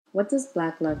What does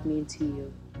Black love mean to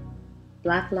you?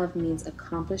 Black love means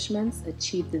accomplishments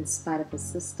achieved in spite of a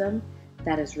system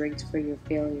that is rigged for your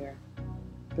failure.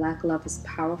 Black love is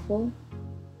powerful,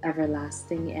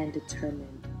 everlasting, and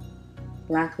determined.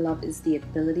 Black love is the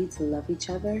ability to love each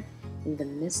other in the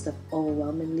midst of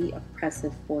overwhelmingly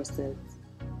oppressive forces.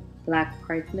 Black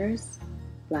partners,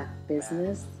 Black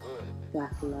business,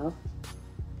 Black love,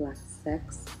 Black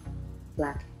sex,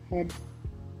 Black head,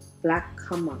 Black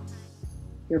come up.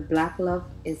 Your Black love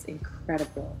is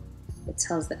incredible. It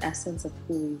tells the essence of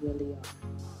who we really are.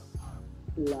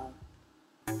 Love.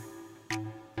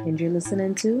 And you're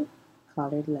listening to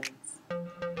Colored Lens.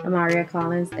 I'm Aria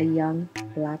Collins, a young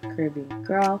Black Caribbean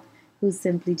girl who's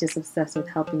simply just obsessed with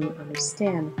helping you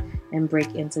understand and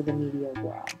break into the media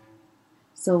world.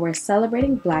 So we're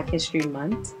celebrating Black History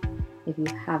Month, if you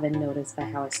haven't noticed by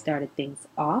how I started things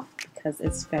off, because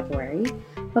it's February.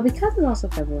 But because it's also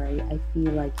February, I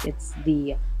feel like it's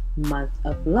the month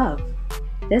of love.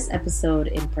 This episode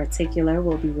in particular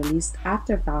will be released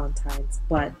after Valentine's,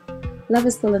 but love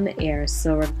is still in the air,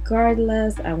 so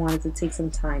regardless, I wanted to take some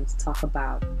time to talk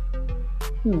about,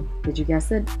 did you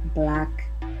guess it? Black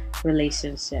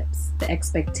relationships. The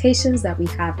expectations that we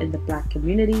have in the Black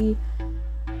community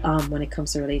when it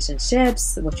comes to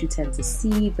relationships, what you tend to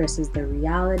see versus the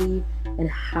reality, and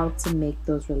how to make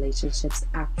those relationships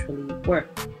actually work.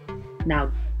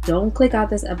 Now, don't click out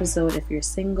this episode if you're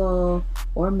single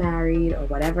or married or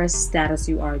whatever status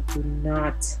you are. Do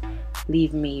not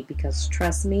leave me, because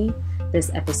trust me, this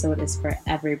episode is for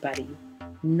everybody.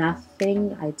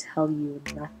 Nothing, I tell you,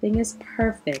 nothing is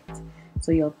perfect.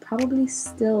 So you'll probably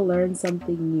still learn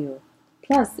something new.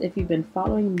 Plus, if you've been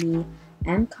following me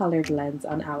and Colored Lens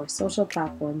on our social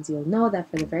platforms, you'll know that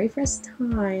for the very first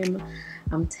time,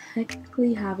 I'm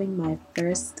technically having my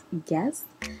first guest.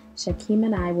 Shakim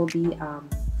and I will be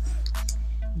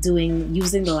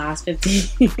using the last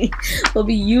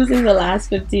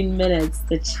 15 minutes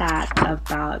to chat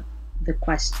about the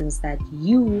questions that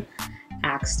you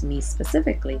asked me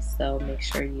specifically. So make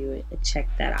sure you check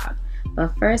that out.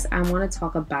 But first, I want to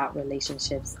talk about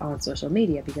relationships on social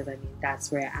media, because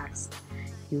that's where I asked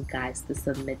you guys to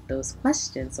submit those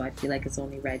questions. So I feel like it's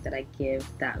only right that I give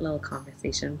that little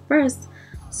conversation first.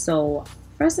 So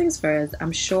first things first,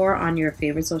 I'm sure on your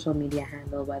favorite social media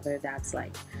handle, whether that's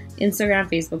like Instagram,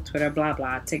 Facebook, Twitter, blah,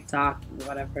 blah, TikTok,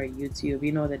 whatever, YouTube,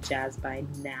 you know the jazz by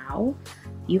now,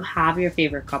 you have your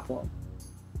favorite couple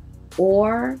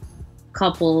or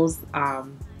couples,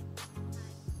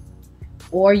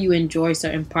 or you enjoy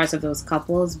certain parts of those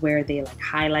couples where they like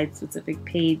highlight specific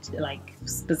pages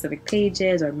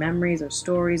or memories or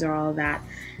stories or all of that.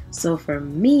 So for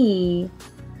me,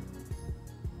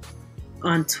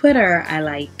 on Twitter,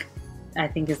 I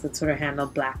think it's the Twitter handle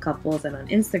Black Couples, and on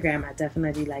Instagram, I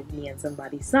definitely like Me and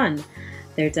Somebody's Son.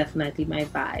 They're definitely my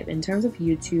vibe. In terms of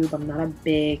YouTube, I'm not a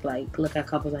big look at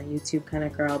couples on YouTube kind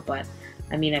of girl, but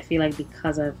I feel like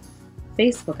because of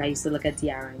Facebook, I used to look at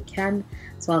Diara and Ken,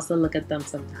 so I'll still look at them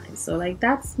sometimes. So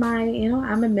that's my,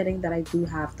 I'm admitting that I do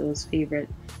have those favorite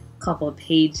couple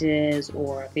pages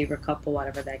or favorite couple,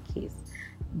 whatever that case.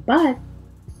 But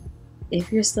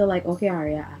if you're still like, okay,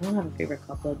 Aria, I don't have a favorite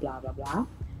couple, blah, blah, blah,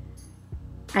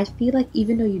 I feel like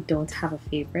even though you don't have a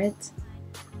favorite,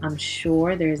 I'm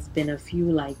sure there's been a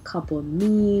few couple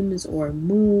memes or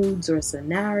moods or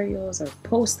scenarios or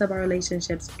posts about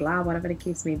relationships, blah, whatever the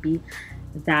case may be,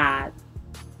 that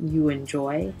you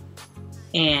enjoy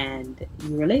and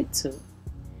you relate to.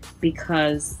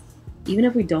 Because even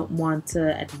if we don't want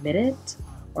to admit it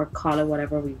or call it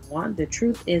whatever we want, the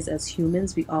truth is, as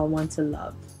humans, we all want to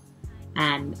love.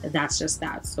 And that's just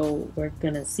that. So we're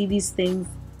going to see these things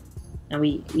and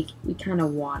we kind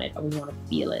of want it, or we want to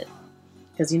feel it.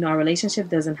 Because, our relationship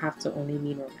doesn't have to only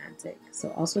mean romantic.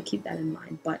 So also keep that in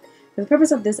mind. But for the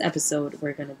purpose of this episode,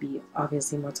 we're going to be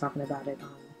obviously more talking about it on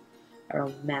a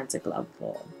romantic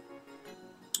level.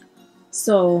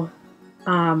 So,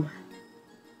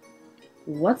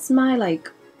 what's my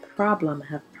problem? I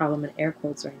have problem in air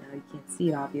quotes right now. You can't see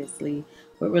it obviously,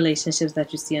 with relationships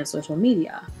that you see on social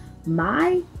media.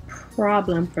 My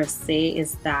problem per se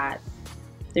is that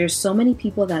there's so many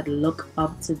people that look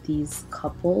up to these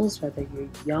couples, whether you're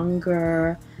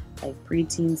younger, like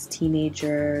preteens,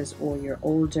 teenagers, or you're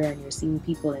older and you're seeing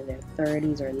people in their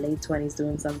 30s or late 20s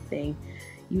doing something.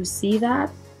 You see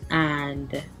that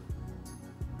and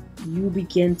you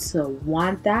begin to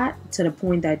want that, to the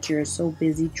point that you're so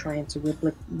busy trying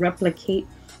to replicate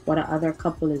what another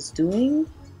couple is doing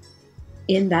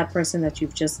in that person that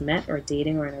you've just met or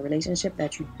dating or in a relationship,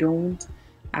 that you don't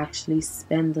actually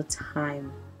spend the time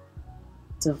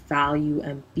to value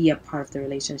and be a part of the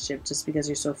relationship, just because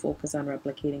you're so focused on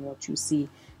replicating what you see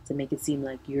to make it seem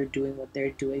like you're doing what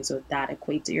they're doing, so that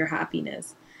equates to your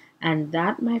happiness. And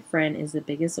that, my friend, is the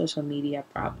biggest social media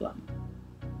problem.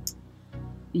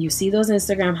 You see those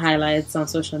Instagram highlights on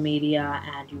social media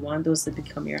and you want those to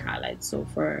become your highlights. So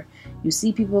you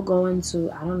see people going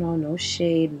to, I don't know, no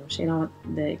shade on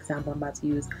the example I'm about to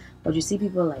use, but you see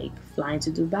people like flying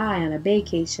to Dubai on a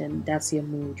vacation. That's your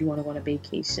mood. You want to go on a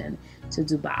vacation to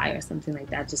Dubai or something like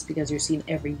that just because you're seeing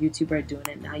every YouTuber doing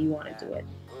it. Now you want to do it.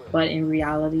 But in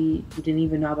reality, you didn't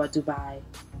even know about Dubai.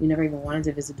 You never even wanted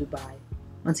to visit Dubai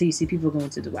until you see people going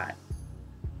to Dubai.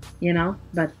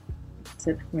 But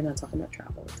we're not talking about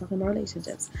travel, we're talking about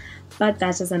relationships. But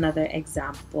that's just another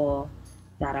example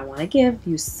that I want to give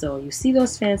you. So you see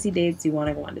those fancy dates, you want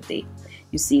to go on a date.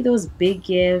 You see those big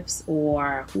gifts,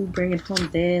 or who bringing home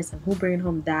this and who bringing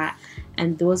home that,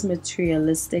 and those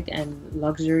materialistic and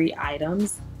luxury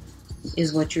items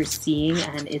is what you're seeing,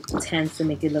 and it tends to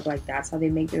make it look like that's how they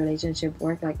make the relationship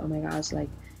work. Like, oh my gosh, like,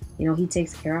 he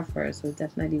takes care of her, so it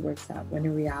definitely works out. When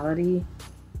in reality,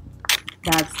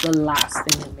 that's the last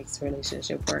thing that makes a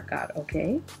relationship work out,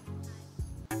 okay?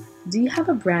 Do you have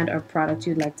a brand or product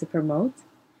you'd like to promote?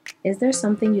 Is there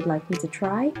something you'd like me to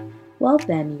try? Well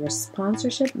then, your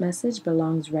sponsorship message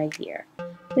belongs right here.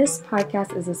 This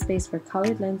podcast is a space for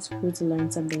Colored Lens crew to learn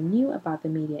something new about the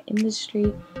media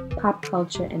industry, pop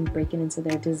culture, and breaking into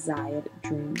their desired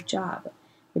dream job,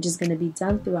 which is going to be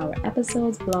done through our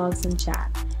episodes, blogs, and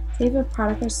chat. So if you have a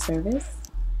product or service,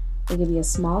 it could be a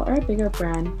small or a bigger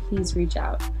brand, please reach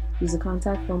out. Use the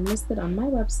contact form listed on my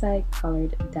website,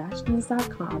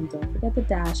 colored-lens.com. Don't forget the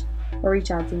dash, or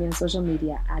reach out to me on social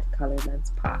media at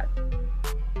coloredlenspod.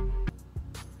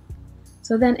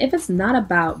 So then, if it's not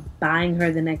about buying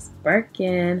her the next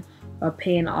Birkin or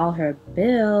paying all her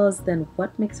bills, then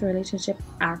what makes a relationship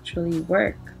actually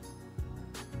work?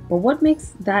 But what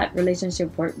makes that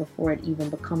relationship work before it even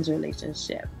becomes a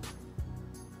relationship?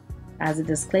 As a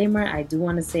disclaimer, I do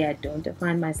want to say I don't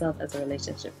define myself as a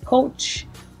relationship coach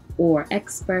or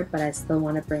expert, but I still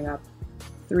want to bring up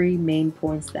 3 main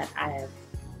points that I have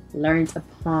learned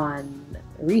upon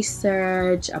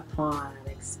research, upon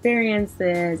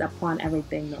experiences, upon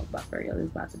everything. No, but for real, there's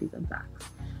about to be some facts.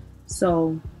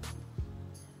 So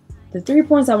the 3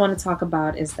 points I want to talk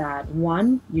about is that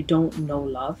 1, you don't know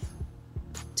love.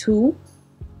 2,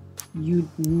 you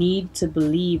need to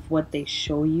believe what they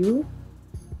show you.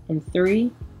 And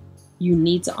 3, you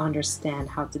need to understand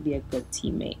how to be a good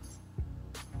teammate.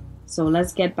 So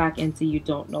let's get back into you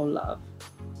don't know love.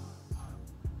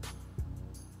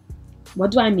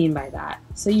 What do I mean by that?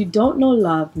 So you don't know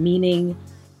love, meaning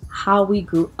how we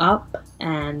grew up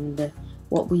and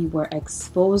what we were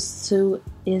exposed to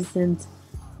isn't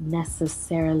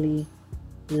necessarily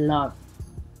love.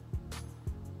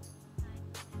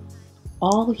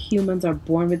 All humans are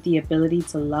born with the ability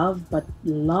to love, but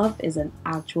love is an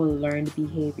actual learned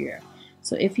behavior.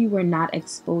 So if you were not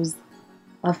exposed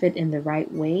of it in the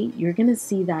right way, you're going to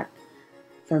see that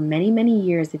for many, many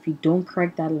years, if you don't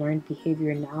correct that learned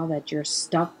behavior now, that you're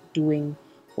stuck doing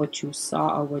what you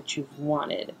saw or what you've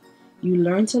wanted. You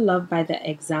learn to love by the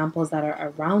examples that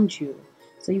are around you.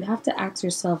 So you have to ask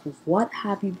yourself, what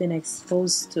have you been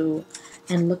exposed to?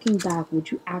 And looking back,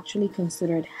 would you actually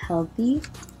consider it healthy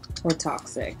or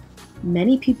toxic?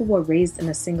 Many people were raised in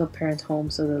a single parent home,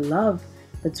 so the love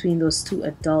between those 2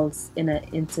 adults in an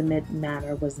intimate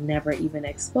manner was never even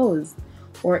exposed.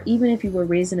 Or even if you were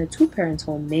raised in a 2-parent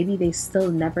home, maybe they still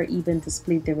never even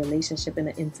displayed their relationship in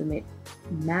an intimate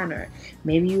manner.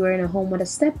 Maybe you were in a home with a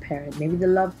step-parent. Maybe the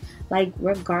love, like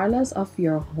regardless of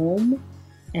your home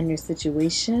and your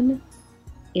situation,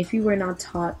 if you were not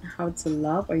taught how to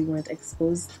love or you weren't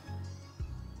exposed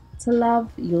to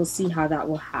love, you'll see how that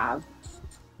will have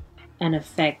an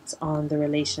effect on the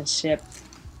relationship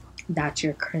that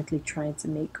you're currently trying to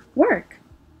make work.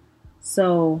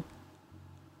 So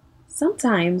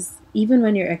sometimes, even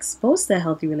when you're exposed to a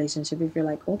healthy relationship, if you're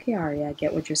like, okay, Ari, I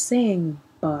get what you're saying,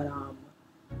 but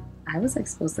I was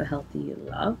exposed to healthy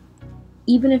love.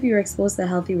 Even if you're exposed to a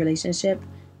healthy relationship,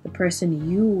 the person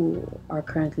you are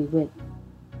currently with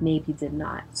maybe did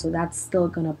not. So that's still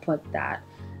gonna put that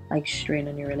like strain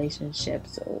on your relationship.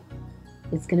 So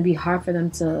it's gonna be hard for them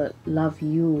to love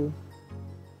you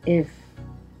if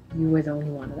you were the only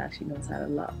one that actually knows how to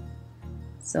love.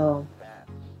 So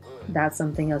that's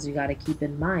something else you got to keep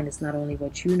in mind. It's not only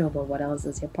what you know, but what else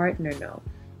does your partner know?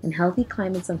 And healthy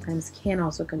climate sometimes can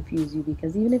also confuse you,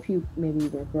 because even if you maybe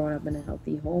were growing up in a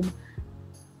healthy home,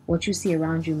 what you see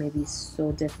around you may be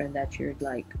so different that you're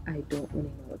like, I don't really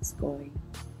know what's going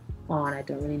on. I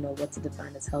don't really know what to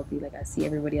define as healthy. Like, I see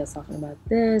everybody else talking about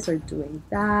this or doing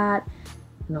that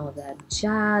and all that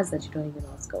jazz that you don't even know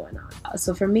what's going on.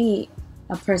 So for me,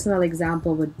 A personal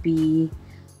example would be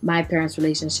my parents'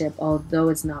 relationship. Although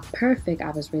it's not perfect, I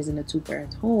was raised in a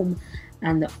two-parent home,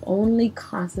 and the only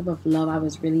concept of love I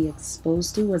was really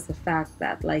exposed to was the fact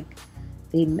that, like,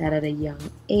 they met at a young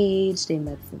age. They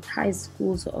met since high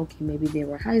school. So, okay, maybe they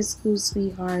were high school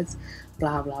sweethearts,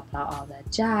 blah, blah, blah, all that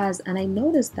jazz. And I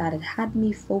noticed that it had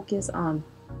me focus on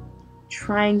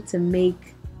trying to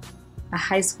make a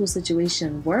high school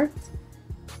situation work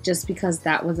just because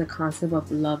that was a concept of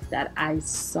love that I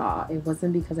saw. It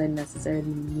wasn't because I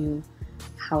necessarily knew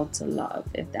how to love,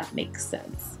 if that makes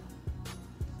sense.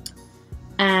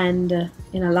 And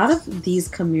in a lot of these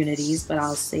communities, but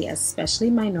I'll say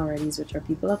especially minorities, which are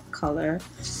people of color,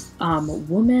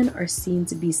 women are seen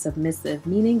to be submissive,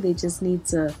 meaning they just need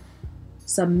to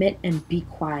submit and be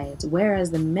quiet. Whereas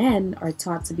the men are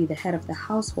taught to be the head of the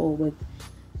household with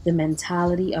the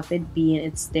mentality of it being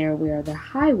it's their way or the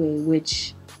highway,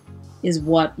 which is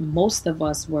what most of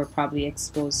us were probably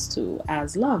exposed to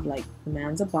as love. Like, the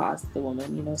man's a boss, the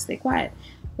woman, stay quiet.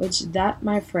 Which, that,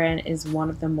 my friend, is one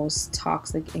of the most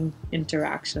toxic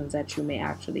interactions that you may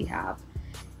actually have.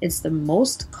 It's the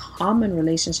most common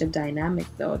relationship dynamic,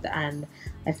 though, and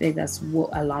I think that's what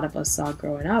a lot of us saw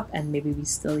growing up, and maybe we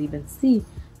still even see.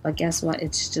 But guess what?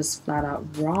 It's just flat out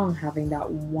wrong having that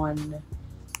one,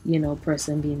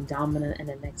 person being dominant and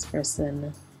the next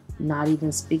person not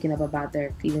even speaking up about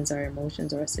their feelings or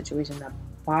emotions or a situation that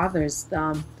bothers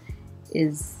them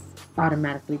is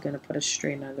automatically going to put a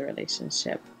strain on the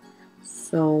relationship.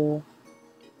 So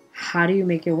how do you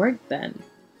make it work then?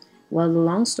 Well, the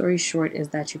long story short is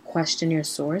that you question your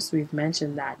source. We've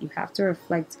mentioned that. You have to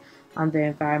reflect on the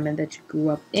environment that you grew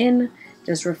up in.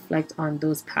 Just reflect on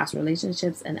those past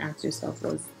relationships and ask yourself,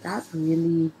 was that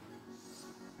really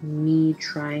me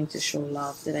trying to show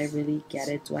love? Did I really get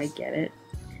it? Do I get it?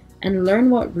 And learn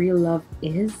what real love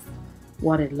is,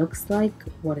 what it looks like,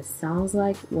 what it sounds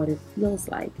like, what it feels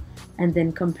like, and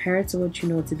then compare it to what you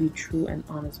know to be true and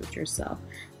honest with yourself.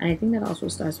 And I think that also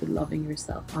starts with loving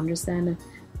yourself. Understand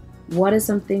what are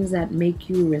some things that make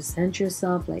you resent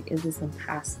yourself. Like, is it some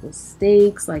past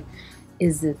mistakes? Like,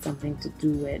 is it something to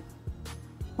do with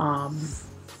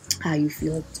how you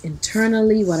feel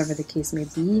internally, whatever the case may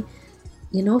be?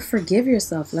 Forgive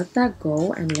yourself. Let that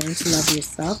go and learn to love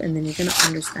yourself. And then you're going to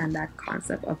understand that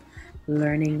concept of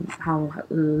learning how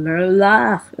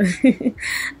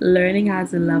learning how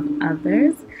to love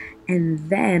others, and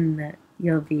then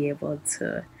you'll be able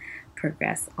to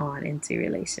progress on into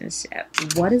relationship.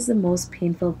 What is the most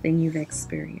painful thing you've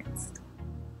experienced?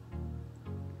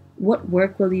 What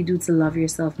work will you do to love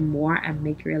yourself more and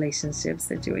make your relationship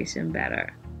situation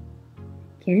better?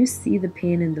 Can you see the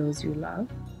pain in those you love?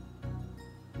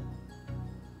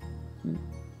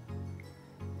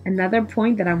 Another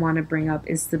point that I want to bring up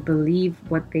is to believe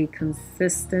what they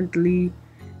consistently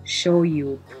show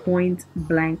you. Point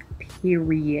blank,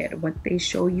 period. What they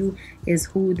show you is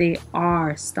who they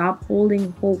are. Stop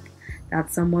holding hope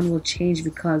that someone will change,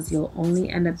 because you'll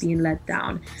only end up being let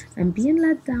down. And being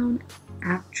let down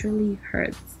actually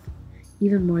hurts,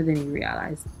 even more than you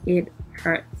realize. It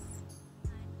hurts.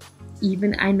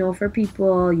 Even I know for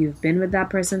people, you've been with that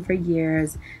person for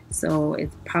years, so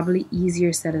it's probably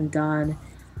easier said than done.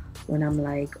 When I'm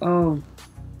like,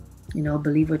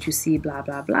 believe what you see, blah,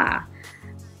 blah, blah.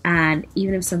 And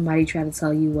even if somebody try to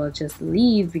tell you, well, just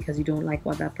leave because you don't like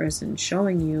what that person's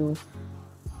showing you,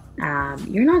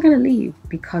 you're not going to leave,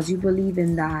 because you believe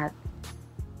in that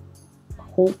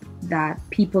hope that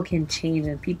people can change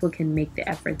and people can make the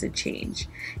effort to change.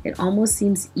 It almost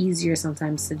seems easier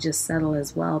sometimes to just settle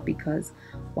as well, because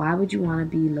why would you want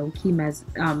to be low-key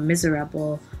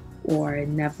miserable or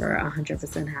never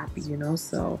 100% happy,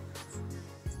 So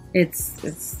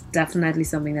it's definitely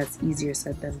something that's easier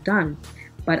said than done.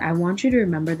 But I want you to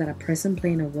remember that a person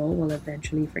playing a role will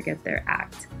eventually forget their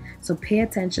act. So pay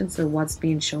attention to what's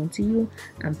being shown to you,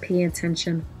 and pay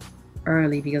attention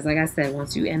early, because like I said,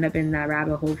 once you end up in that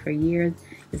rabbit hole for years,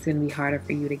 it's going to be harder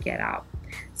for you to get out.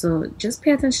 So just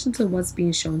pay attention to what's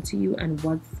being shown to you and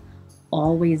what's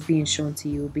always being shown to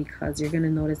you, because you're going to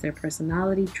notice their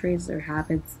personality traits, their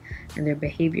habits, and their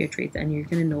behavior traits, and you're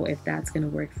going to know if that's going to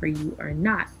work for you or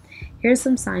not. Here's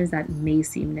some signs that may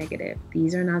seem negative.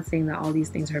 These are not saying that all these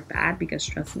things are bad, because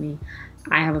trust me,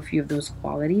 I have a few of those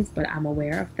qualities, but I'm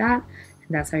aware of that, and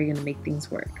that's how you're going to make things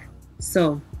work.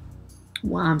 So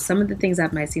some of the things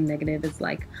that might seem negative is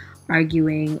like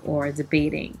arguing or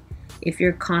debating. If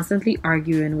you're constantly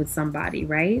arguing with somebody,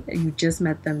 right? You just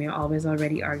met them, you're always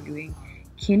already arguing.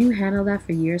 Can you handle that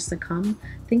for years to come?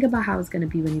 Think about how it's going to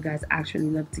be when you guys actually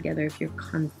live together if you're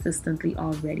consistently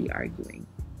already arguing.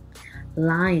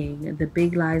 Lying, the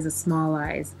big lies, the small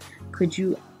lies. Could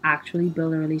you actually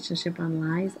build a relationship on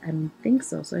lies? I don't think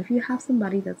so. So if you have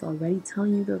somebody that's already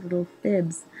telling you those little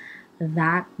fibs,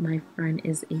 that, my friend,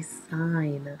 is a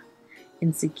sign.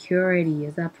 Insecurity.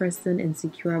 Is that person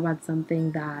insecure about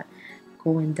something that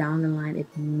going down the line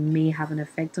it may have an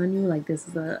effect on you? Like, this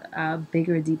is a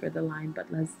bigger, deeper the line,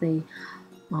 but let's say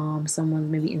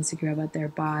someone's maybe insecure about their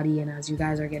body, and as you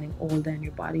guys are getting older and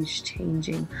your body's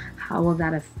changing, how will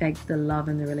that affect the love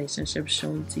and the relationship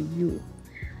shown to you?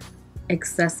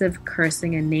 Excessive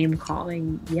cursing and name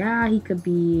calling. Yeah, he could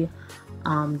be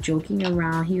joking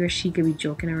around. He or she could be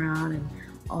joking around and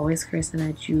always cursing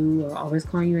at you or always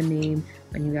calling you a name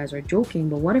when you guys are joking.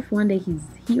 But what if one day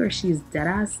he or she is dead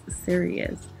ass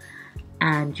serious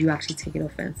and you actually take it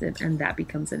offensive and that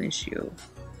becomes an issue?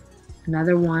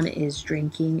 Another one is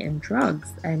drinking and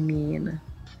drugs. I mean,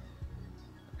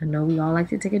 I know we all like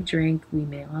to take a drink. We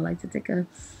may all like to take a,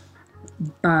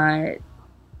 but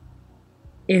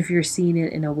if you're seeing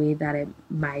it in a way that it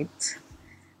might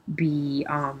be,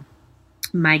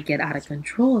 might get out of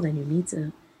control, then you need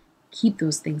to keep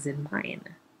those things in mind.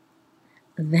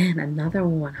 Then another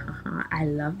one, I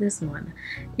love this one,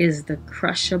 is the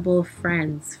crushable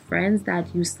friends. Friends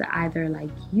that used to either like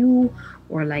you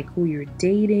or like who you're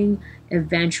dating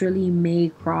eventually may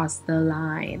cross the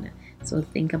line. So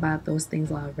think about those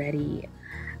things already.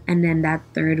 And then that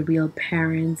third wheel,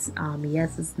 parents.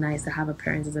 Yes, it's nice to have a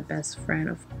parent as a best friend,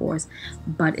 of course,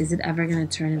 but is it ever going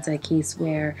to turn into a case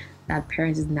where that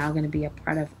parent is now going to be a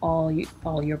part of all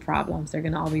your problems? They're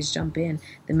going to always jump in.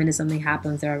 The minute something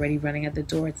happens, they're already running at the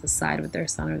door to side with their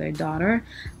son or their daughter.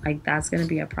 Like, that's going to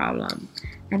be a problem.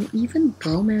 And even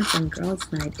bromance and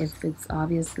girls' night, if it's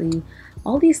obviously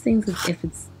all these things,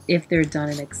 if they're done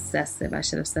in excessive. I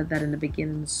should have said that in the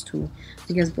beginnings too,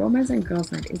 because bromance and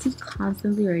girls' night, is he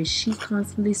constantly or is she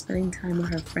constantly spending time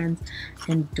with her friends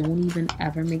and don't even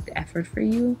ever make the effort for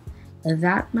you?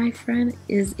 That, my friend,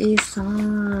 is a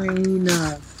sign.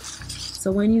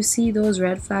 So when you see those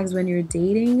red flags when you're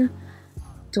dating,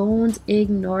 don't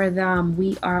ignore them.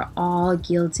 We are all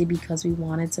guilty because we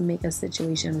wanted to make a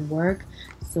situation work.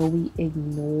 So we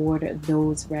ignored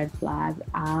those red flags.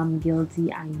 I'm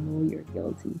guilty. I know you're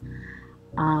guilty.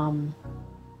 I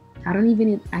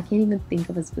can't even think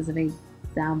of a specific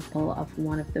example of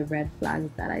one of the red flags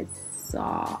that I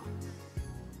saw.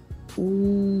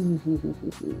 Ooh,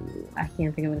 I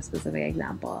can't think of a specific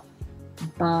example.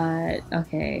 But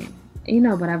okay,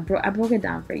 but I broke it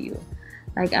down for you.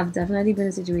 Like, I've definitely been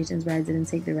in situations where I didn't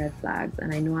take the red flags,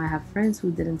 and I know I have friends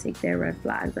who didn't take their red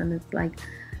flags, and it's like,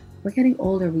 we're getting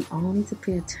older. We all need to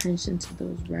pay attention to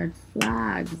those red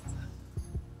flags.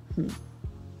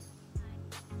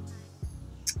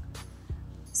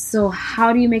 So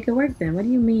how do you make it work then? What do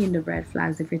you mean the red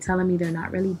flags? If you're telling me they're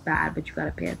not really bad, but you got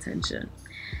to pay attention.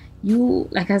 You,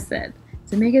 like I said,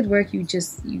 to make it work, you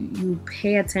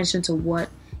pay attention to what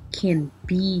can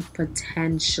be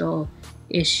potential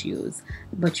issues,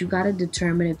 but you got to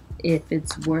determine if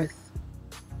it's worth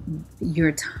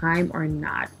your time or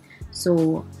not.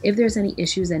 So if there's any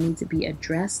issues that need to be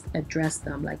addressed, address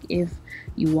them. Like, if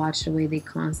you watch the way they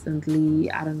constantly,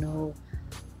 I don't know,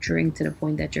 drink to the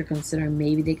point that you're considering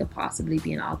maybe they could possibly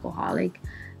be an alcoholic,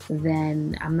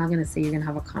 then I'm not going to say you're going to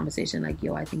have a conversation like,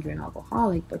 yo, I think you're an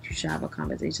alcoholic, but you should have a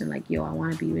conversation like, yo, I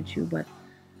want to be with you, but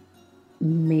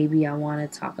maybe I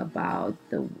want to talk about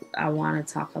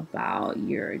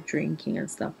your drinking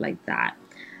and stuff like that.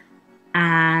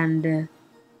 And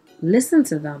listen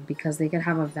to them, because they could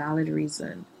have a valid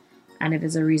reason. And if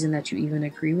it's a reason that you even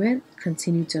agree with,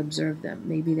 continue to observe them.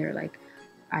 Maybe they're like,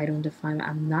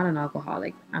 I'm not an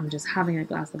alcoholic. I'm just having a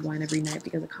glass of wine every night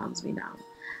because it calms me down.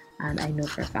 And I know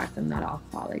for a fact I'm not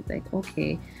alcoholic. Like,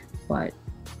 okay, but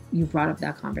you brought up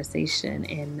that conversation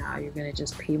and now you're going to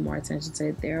just pay more attention to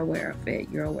it. They're aware of it.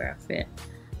 You're aware of it.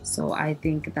 So I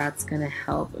think that's going to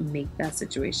help make that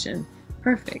situation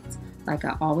perfect. Like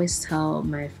I always tell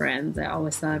my friends, I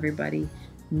always tell everybody,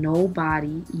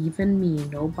 nobody, even me,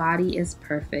 nobody is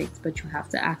perfect, but you have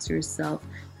to ask yourself,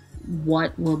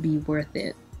 what will be worth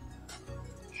it?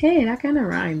 Hey, that kind of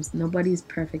rhymes. Nobody's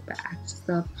perfect, but ask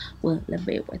yourself, will it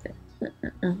be worth it?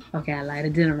 Okay, I lied.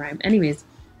 It didn't rhyme. Anyways,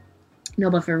 no,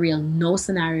 but for real, no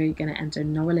scenario you're going to enter,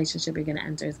 no relationship you're going to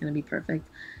enter is going to be perfect.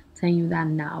 I'm telling you that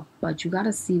now. But you got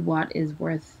to see what is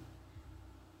worth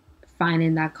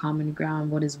finding that common ground,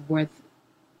 what is worth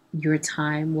your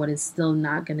time, what is still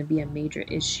not going to be a major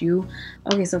issue.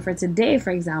 Okay, so for today, for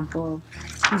example,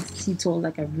 he told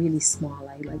like a really small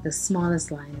lie, like the smallest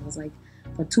line. It was like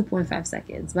for 2.5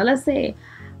 seconds. But let's say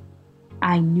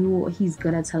I knew he's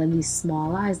good at telling these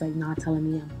small lies, like not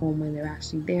telling me I'm home when they're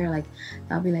actually there. Like,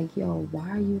 I'll be like, yo, why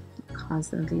are you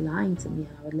constantly lying to me?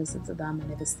 And I would listen to them,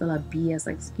 and if it's still a BS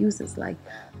excuse, it's like,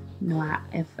 no,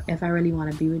 if I really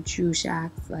want to be with you, Shaq,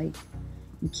 like,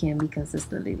 you can't be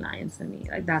consistently lying to me.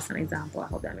 Like, that's an example. I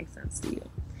hope that makes sense to you.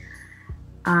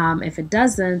 If it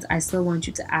doesn't, I still want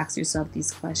you to ask yourself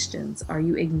these questions. Are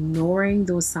you ignoring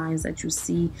those signs that you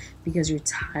see because you're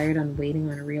tired on waiting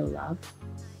on real love?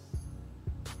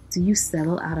 Do you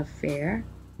settle out of fear?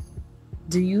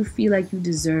 Do you feel like you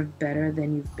deserve better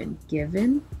than you've been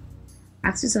given?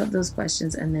 Ask yourself those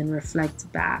questions and then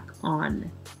reflect back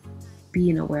on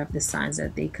being aware of the signs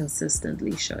that they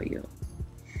consistently show you.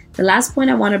 The last point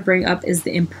I want to bring up is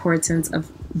the importance of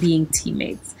being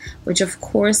teammates, which of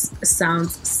course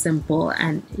sounds simple,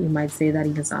 and you might say that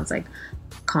even sounds like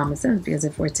common sense because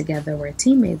if we're together, we're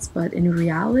teammates. But in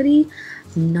reality,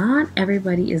 not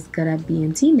everybody is good at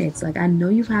being teammates. Like, I know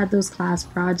you've had those class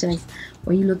projects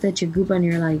where you looked at your group and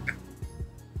you're like,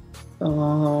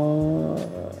 oh,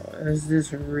 is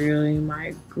this really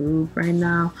my group right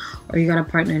now? Or you got a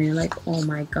partner and you're like, oh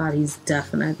my God, he's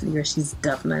definitely or she's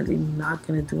definitely not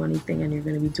going to do anything and you're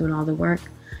going to be doing all the work,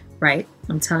 right?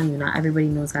 I'm telling you, not everybody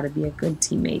knows how to be a good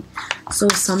teammate. So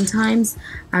sometimes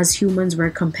as humans, we're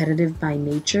competitive by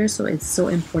nature. So it's so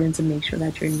important to make sure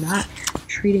that you're not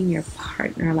treating your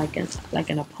partner like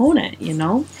an opponent, you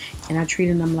know? And not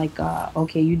treating them like,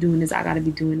 okay, you doing this, I got to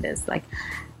be doing this. Like,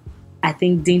 I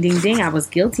think ding, ding, ding, I was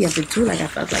guilty of it too. Like, I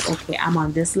felt like, okay, I'm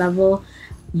on this level.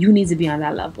 You need to be on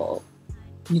that level.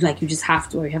 You just have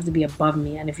to, or you have to be above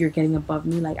me. And if you're getting above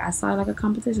me, like, I saw it like a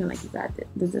competition. Like, you got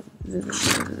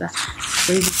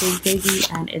crazy.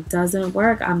 And it doesn't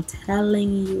work. I'm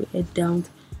telling you, it don't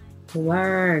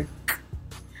work.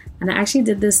 And I actually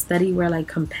did this study where,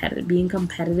 like, being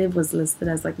competitive was listed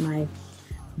as, like, my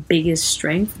biggest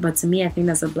strength. But to me, I think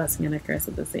that's a blessing and a curse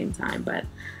at the same time. But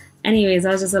anyways,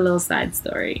 that was just a little side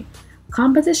story.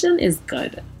 Competition is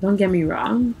good. Don't get me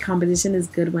wrong. Competition is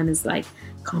good when it's like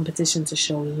competition to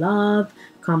show love,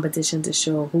 competition to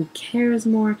show who cares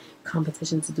more,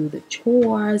 competition to do the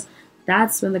chores.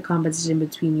 That's when the competition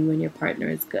between you and your partner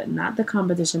is good. Not the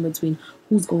competition between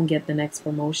who's going to get the next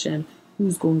promotion,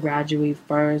 who's going to graduate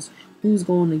first, who's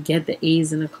going to get the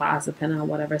A's in the class, depending on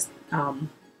whatever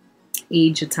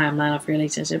age or timeline of your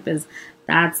relationship is.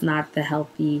 That's not the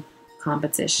healthy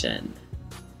competition.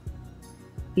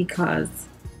 Because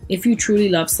if you truly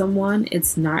love someone,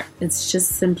 it's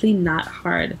just simply not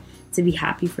hard to be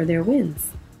happy for their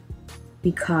wins,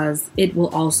 because it will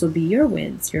also be your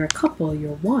wins. You're a couple,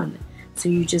 you're one. So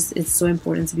it's so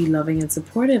important to be loving and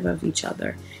supportive of each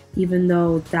other, even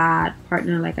though that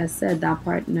partner, like I said, that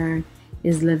partner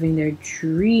is living their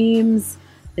dreams,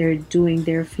 they're doing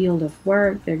their field of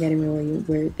work, they're getting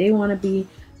where they want to be,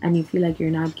 and you feel like you're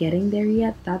not getting there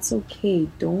yet. That's okay.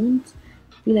 Don't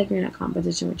feel like you're in a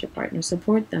competition with your partner.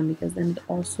 Support them, because then it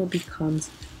also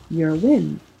becomes your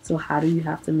win. So how do you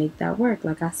have to make that work?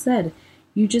 Like I said,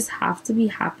 you just have to be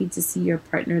happy to see your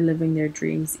partner living their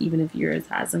dreams, even if yours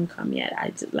hasn't come yet.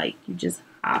 You just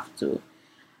have to.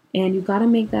 And you got to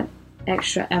make that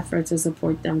extra effort to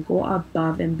support them. Go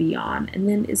above and beyond. And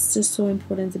then it's just so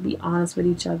important to be honest with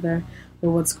each other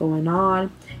with what's going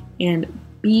on and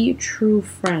be true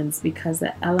friends, because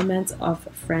the element of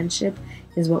friendship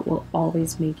is what will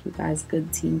always make you guys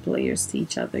good team players to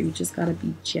each other. You just got to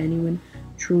be genuine,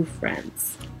 true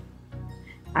friends.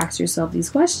 Ask yourself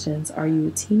these questions. Are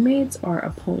you teammates or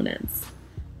opponents?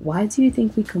 Why do you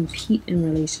think we compete in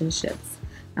relationships?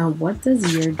 And what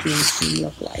does your dream team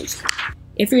look like?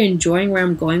 If you're enjoying where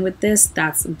I'm going with this,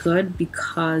 that's good,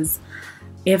 because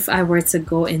if I were to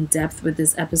go in depth with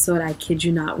this episode, I kid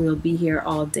you not, we'll be here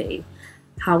all day.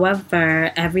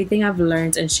 However, everything I've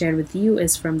learned and shared with you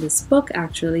is from this book,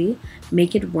 actually,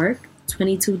 Make It Work,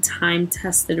 22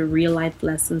 time-tested real-life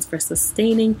lessons for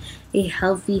sustaining a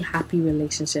healthy, happy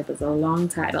relationship. Is a long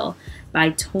title, by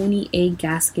Tony A.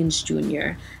 Gaskins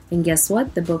Jr. And guess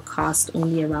what? The book cost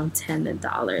only around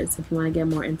 $10. If you want to get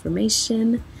more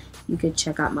information, you could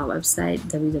check out my website,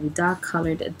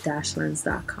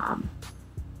 www.colored-lens.com.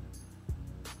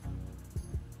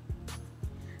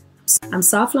 I'm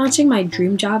soft launching my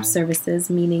dream job services,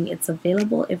 meaning it's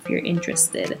available if you're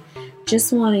interested.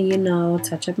 Just want to,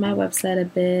 touch up my website a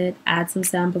bit, add some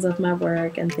samples of my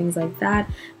work and things like that.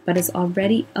 But it's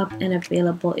already up and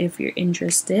available if you're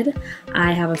interested.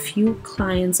 I have a few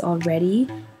clients already,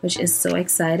 which is so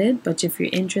excited. But if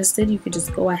you're interested, you could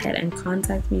just go ahead and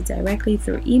contact me directly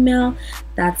through email.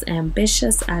 That's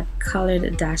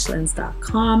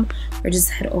ambitious@colored-lens.com, or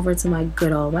just head over to my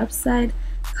good old website,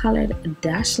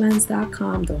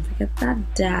 colored-lens.com. Don't forget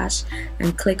that dash,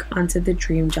 and click onto the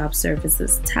Dream Job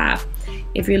Services tab.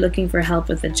 If you're looking for help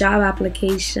with a job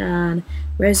application,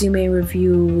 resume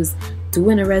reviews,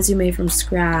 doing a resume from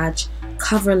scratch,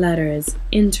 cover letters,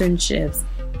 internships,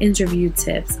 interview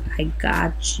tips, I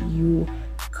got you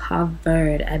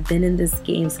covered. I've been in this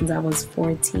game since I was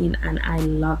 14 and I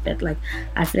love it. Like,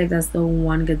 I feel like that's the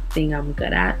one good thing I'm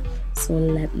good at. So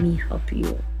let me help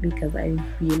you because I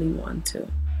really want to.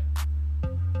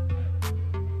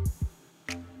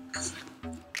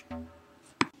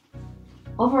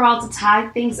 Overall, to tie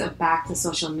things back to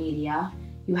social media,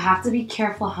 you have to be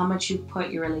careful how much you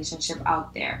put your relationship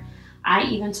out there. I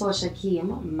even told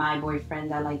Shakim, my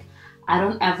boyfriend, that like, I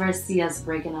don't ever see us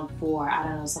breaking up for, I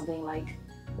don't know, something like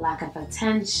lack of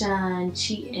attention,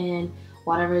 cheating,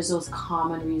 whatever is those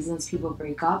common reasons people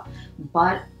break up.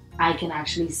 But I can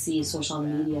actually see social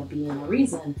media being a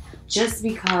reason, just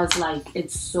because like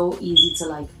it's so easy to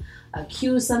like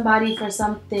accuse somebody for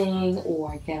something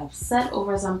or get upset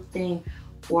over something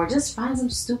or just find some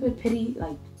stupid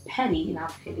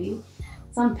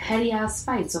some petty ass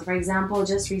fight. So for example,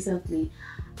 just recently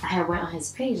I had went on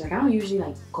his page. Like, I don't usually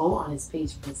like go on his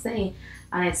page per se,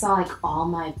 and I saw like all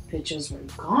my pictures were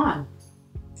gone.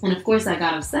 And of course I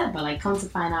got upset, but like come to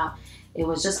find out it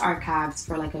was just archived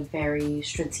for like a very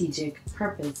strategic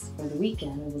purpose for the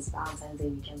weekend. It was Valentine's Day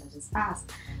weekend that just passed,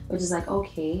 which is like,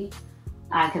 okay,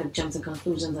 I could have jumped to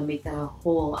conclusions and make that a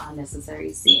whole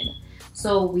unnecessary scene.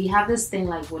 So we have this thing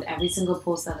like with every single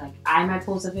post that like I might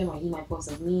post of him or he might post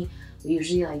of me, we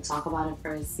usually like talk about it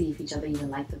first, see if each other even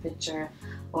like the picture,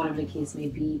 whatever the case may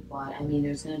be. But I mean,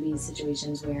 there's gonna be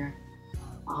situations where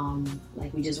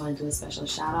like we just want to do a special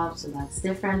shout out, so that's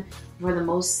different. For the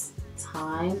most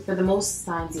times,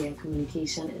 yeah,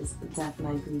 communication is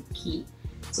definitely key.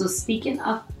 So speaking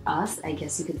of us, I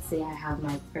guess you could say I have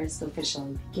my first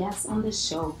official guest on the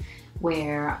show,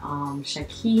 where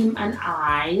Shakim and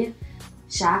I,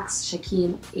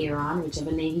 Shakim Aaron,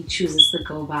 whichever name he chooses to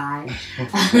go by,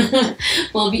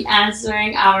 will be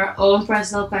answering our own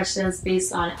personal questions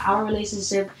based on our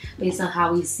relationship, based on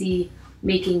how we see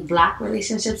making Black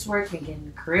relationships work,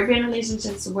 making Caribbean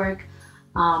relationships work.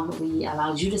 We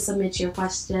allowed you to submit your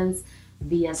questions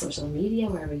via social media,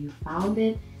 wherever you found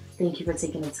it. Thank you for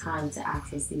taking the time to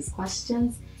ask us these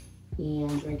questions,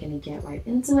 and we're going to get right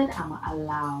into it. I'm going to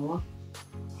allow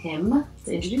him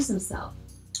to introduce himself.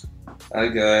 Hi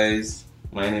guys,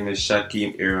 my name is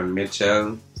Shakim Aaron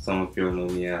Mitchell. Some of you know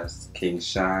me as King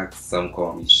Shaks, some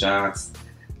call me Shaks.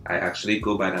 I actually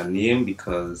go by that name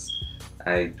because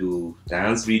I do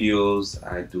dance videos,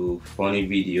 I do funny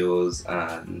videos,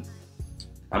 and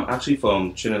I'm actually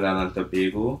from Trinidad and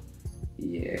Tobago.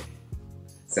 Yeah.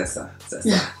 Sessa.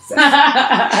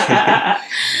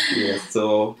 Yeah,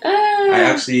 so I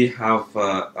actually have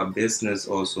a business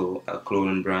also, a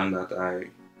clothing brand that I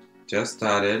just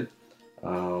started.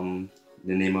 The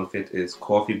name of it is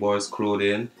Coffee Boys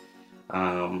Clothing.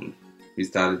 We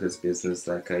started this business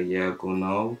like a year ago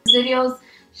now. His videos,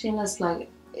 shameless plug,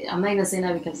 I'm not even saying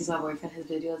that because he's my boyfriend. His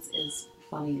videos is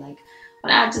funny. Like,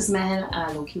 when I just met him and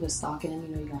I low-key was stalking him, you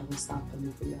know, you gotta go stalk him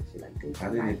before you actually like date him. I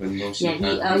didn't even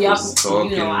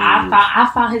know I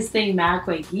found his thing mad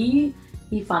quick. He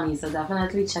funny, so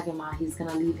definitely check him out. He's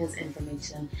gonna leave his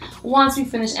information once we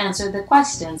finish answering the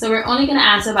questions. So we're only gonna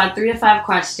answer about 3 to 5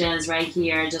 questions right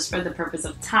here, just for the purpose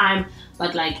of time.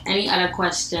 But like any other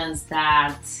questions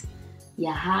that you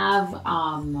have,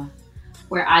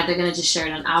 we're either gonna just share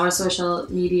it on our social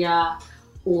media,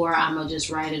 or I'm gonna just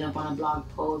write it up on a blog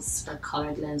post for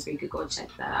Colored Lens where you could go check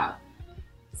that out.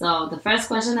 So the first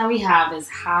question that we have is,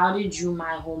 how did you,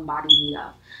 my homebody, meet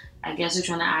up? I guess you're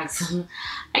trying to ask.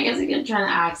 I guess you're trying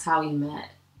to ask how we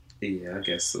met. Yeah, I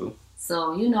guess so.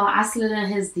 So you know, I slid in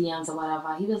his DMs or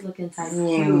whatever. He was looking type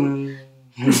cute.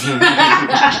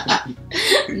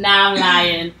 Nah, I'm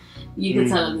lying. You can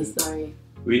tell him the story.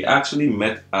 We actually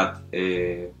met at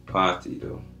a party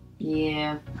though.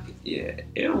 Yeah. Yeah,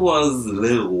 it was a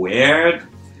little weird.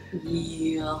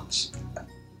 Yeah.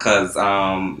 Cause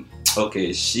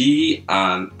okay, she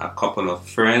and a couple of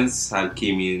friends had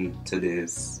came in to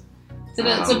this.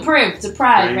 To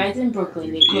Pride, right in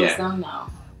Brooklyn. They closed down now.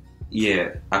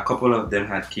 Yeah, a couple of them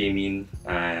had came in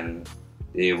and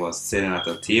they was sitting at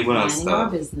a table and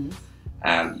stuff. Business.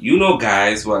 And you know,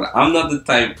 guys, well, I'm not the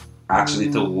type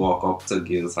actually to walk up to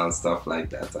girls and stuff like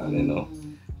that, and you know.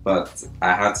 But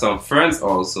I had some friends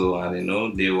also, and you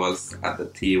know, they was at the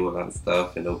table and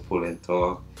stuff, you know, pulling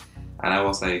talk. And I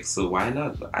was like, so why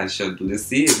not? I should do the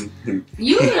same.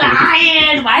 You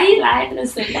lying? Why you lying to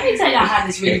say? Let me tell y'all how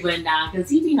this really went down, because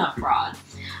he been a fraud.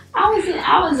 I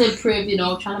was in Priv, you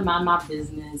know, trying to mind my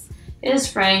business. his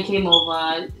friend came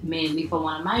over mainly for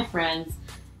one of my friends.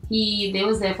 They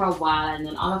was there for a while, and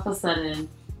then all of a sudden,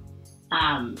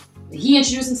 he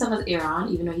introduced himself as Aaron,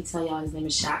 even though he tell y'all his name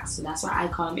is Shaq, so that's why I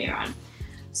call him Aaron.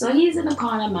 So he's in the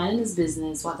corner minding his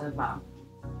business, whatever.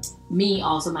 Me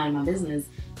also minding my business.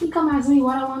 He come ask me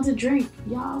what I want to drink.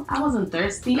 Y'all, I wasn't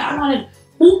thirsty. I wanted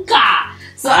hookah.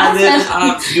 So I didn't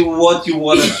ask you what you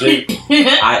want to drink.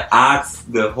 I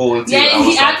asked the whole table. Yeah,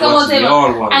 he asked the whole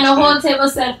table. And the whole table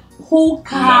said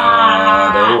hookah.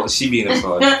 Nah, she being a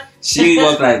fraud. She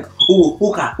was like, ooh,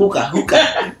 hookah.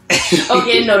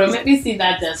 Okay, no, don't make me see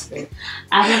that desperate.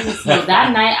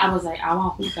 That night I was like, I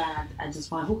want hookah. I just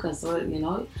want hookah.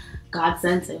 So, God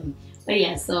sent him. But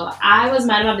yeah, so I was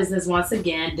minding my business once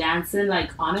again, dancing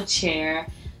like on a chair,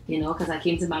 because I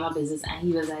came to mind my business, and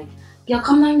he was like, yo,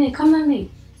 come down there.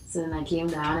 So then I came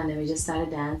down, and then we just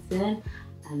started dancing,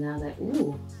 and I was like,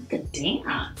 ooh, we could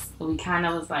dance. So we kind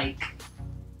of was like,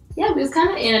 yeah, we was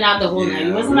kind of in and out the whole night.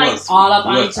 We wasn't all up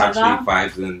on each other,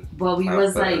 but we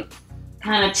was like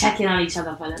kind of checking on each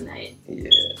other for the night. Yeah,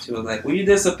 she was like, will you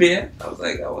disappear? I was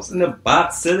like, I was in the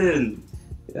back sitting.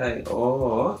 Like,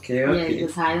 oh, okay. Yeah, he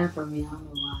was hiding from me. I don't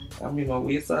know why. I mean, my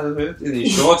waist are hurting.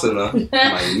 It's short enough.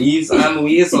 My knees and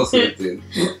waist are hurting.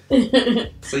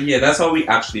 So yeah, that's how we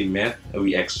actually met.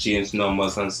 We exchanged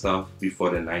numbers and stuff before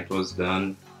the night was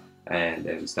done. And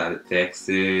then we started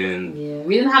texting. Yeah,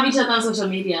 we didn't have each other on social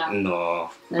media. No.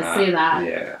 Let's say that.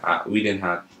 Yeah, we didn't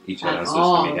have each other on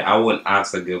social media. I wouldn't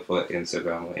ask a girl for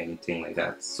Instagram or anything like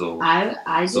that. So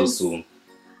soon.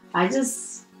 I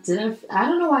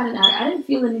don't know why I didn't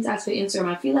feel the need to ask for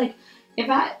Instagram. I feel like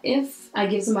if I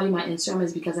give somebody my Instagram,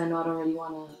 it's because I know I don't really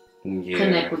want to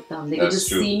connect with them. They can just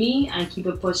see me and keep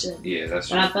it pushing. Yeah, that's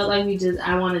true. But I felt like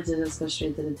I wanted to just go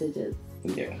straight to the digits.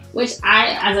 Yeah. Which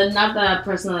as another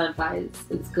personal advice,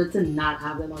 it's good to not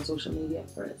have them on social media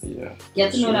first. Yeah.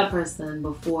 Get to know that person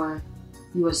before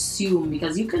you assume,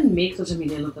 because you can make social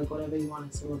media look like whatever you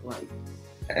want it to look like.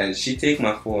 And she take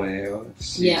my phone,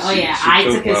 She I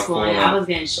took his phone. I was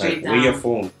getting straight down. Where your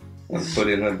phone? And put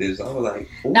it on this. I was like,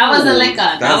 that was a liquor.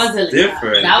 That was a liquor.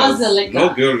 Different. That was a liquor.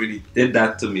 No girl really did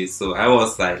that to me, so I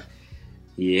was like,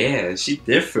 yeah, she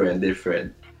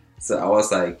different. So I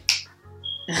was like,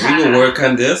 we can work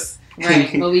on this.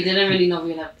 Right, but we didn't really know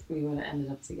we would have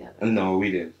ended up together. No,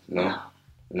 we didn't. No.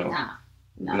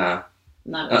 Nah.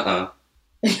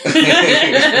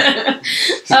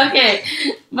 Okay,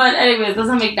 but anyways,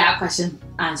 doesn't make that question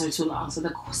answer too long. So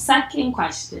the second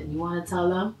question, you want to tell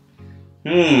them?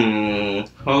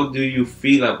 How do you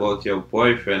feel about your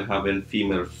boyfriend having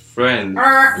female friends?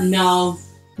 No,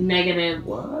 negative.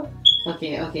 What?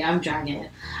 Okay, I'm dragging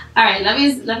it. All right,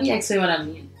 let me explain what I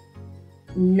mean.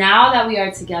 Now that we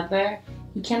are together,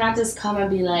 he cannot just come and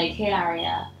be like, hey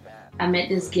Aria, I met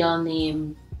this girl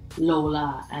named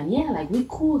Lola, and we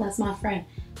cool, that's my friend.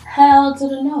 Hell to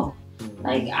the no.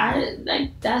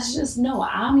 That's just no.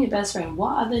 I'm your best friend.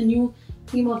 What other new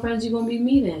female friends you gonna be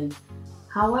meeting?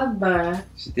 However,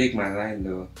 she take my line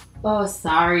though. Oh,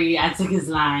 sorry, I took his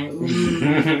line.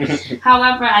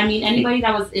 However, I mean, anybody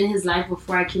that was in his life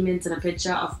before I came into the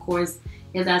picture, of course,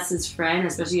 if that's his friend,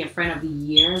 especially a friend of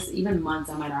years, even months,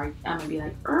 I might be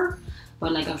like,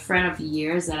 but like a friend of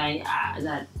years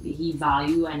that he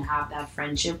value and have that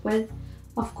friendship with,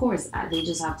 of course, they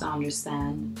just have to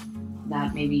understand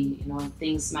that maybe,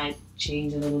 things might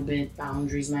change a little bit,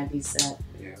 boundaries might be set,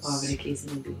 whatever the case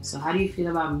may be. So how do you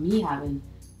feel about me having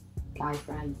guy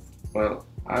friends? Well,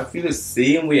 I feel the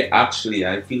same way, actually.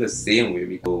 I feel the same way,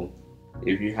 because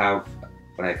if you have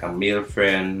like a male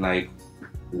friend, like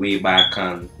way back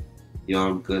and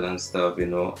you're good and stuff,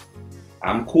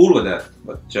 I'm cool with that,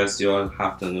 but just you all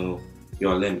have to know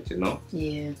your limit,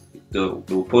 Yeah. Don't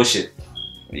push it.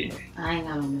 Yeah. I ain't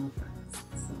got no male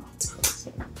friends,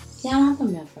 so. Yeah, I don't have no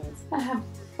male friends. I have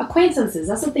acquaintances.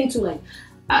 That's the thing too. Like,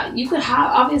 you could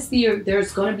have, obviously,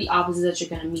 there's going to be opposites that you're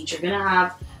going to meet. You're going to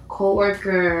have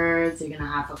co-workers, you're going to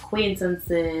have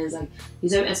acquaintances, like,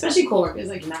 these are, especially co-workers,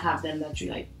 like, you might have them that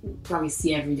you, like, probably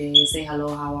see every day, say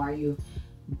hello, how are you,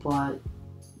 but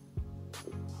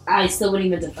I still wouldn't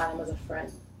even define them as a friend,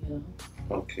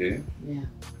 Okay. Yeah.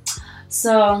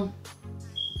 So,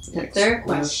 the third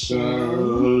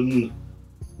question.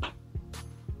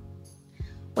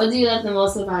 What do you love the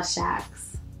most about Shax?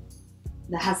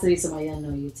 That has to be somebody I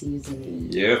know you to use the name.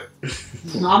 Yep.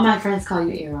 All my friends call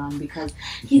you Aaron because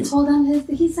he told them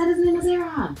he said his name was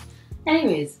Aaron.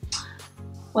 Anyways,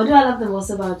 what do I love the most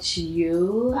about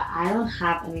you? I don't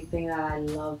have anything that I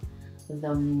love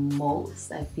the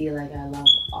most. I feel like I love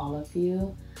all of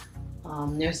you.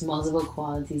 There's multiple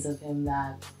qualities of him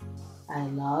that I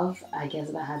love. I guess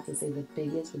if I had to say the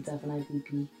biggest would definitely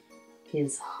be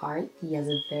his heart. He has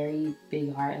a very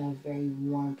big heart and a very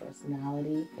warm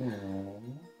personality.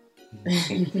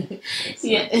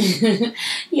 Yeah,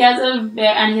 he has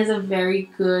a very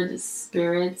good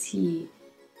spirit. He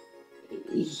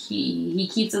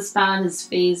keeps a smile on his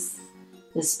face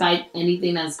despite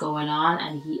anything that's going on,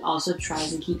 and he also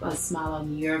tries to keep a smile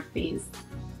on your face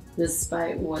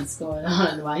despite what's going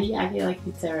on. Why you acting like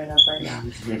you tear it up right now?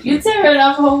 You tear it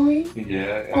up, homie.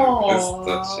 Yeah, it's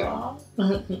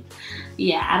touching.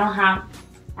 Yeah, I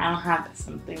don't have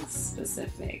something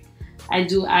specific.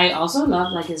 I also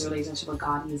love like his relationship with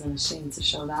God. He's unashamed to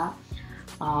show that.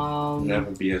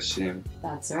 Never be ashamed.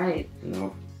 That's right.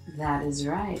 No. That is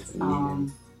right.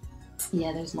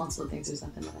 Yeah, there's multiple things. There's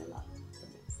nothing that I love.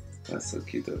 That's so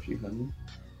cute of you, honey.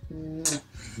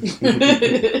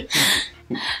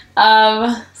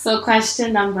 So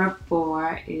question number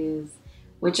 4 is,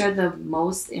 which are the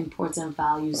most important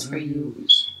values for you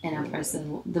in a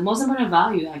person? The most important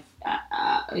value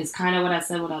is kind of what I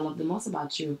said, what I love the most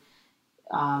about you.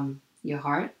 Your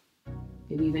heart,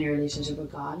 maybe even your relationship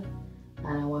with God.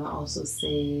 And I want to also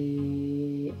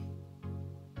say,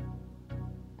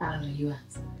 I don't know, you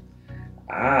answer.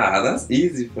 That's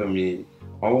easy for me.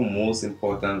 Our most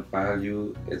important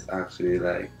value is actually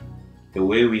like the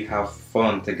way we have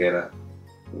fun together.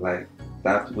 Like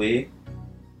that way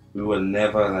we will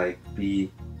never like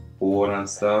be bored and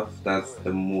stuff. That's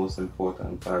the most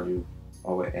important value,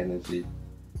 our energy.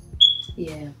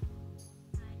 Yeah,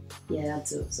 that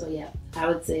too. So yeah, I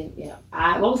would say,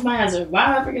 what was my answer? Why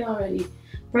am I forgetting already?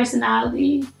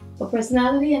 Personality. But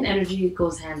personality and energy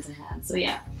goes hand to hand. So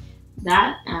yeah,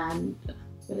 that and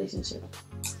relationship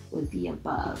would be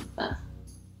above.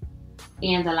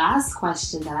 And the last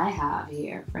question that I have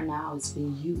here for now is for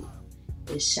you.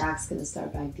 Is Shax gonna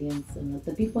start back dancing? Let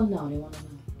the people know. They want to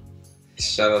know.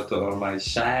 Shout out to all my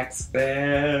Shax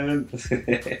fans.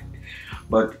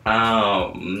 But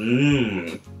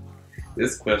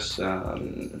this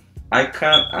question, I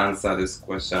can't answer this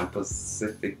question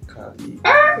specifically.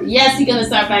 Yes, you're gonna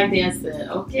start back dancing.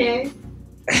 Okay.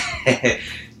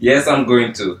 Yes, I'm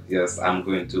going to.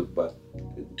 But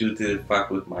due to the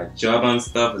fact with my job and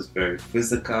stuff, it's very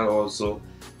physical also.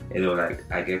 Like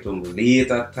I get home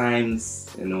late at times.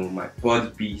 My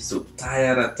body be so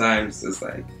tired at times. It's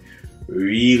like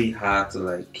really hard to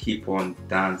like keep on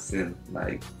dancing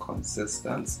like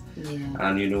consistent. Yeah.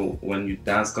 And when you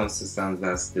dance consistent,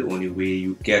 that's the only way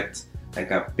you get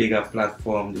like a bigger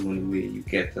platform. The only way you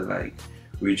get to like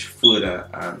reach further.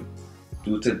 And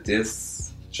due to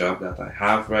this job that I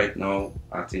have right now,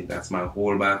 I think that's my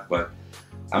holdback. But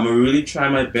I'm gonna really try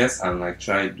my best and like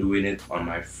try doing it on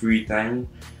my free time,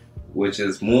 which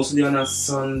is mostly on a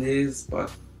Sundays,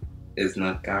 but it's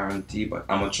not guaranteed. But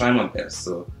I'm gonna try my best.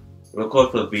 So look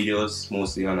out for videos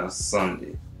mostly on a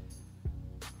Sunday.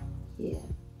 Yeah.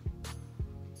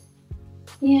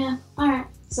 All right.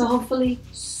 So hopefully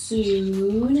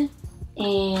soon.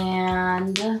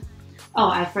 And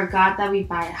I forgot that we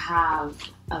might have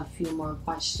a few more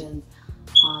questions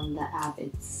on the app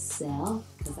itself,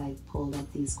 because I pulled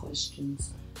up these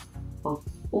questions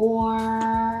before.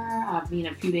 A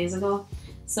few days ago.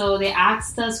 So they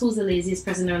asked us who's the laziest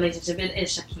person in a relationship. It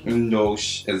is Shakim. No,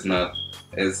 it's not.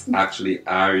 It's actually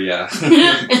Aria.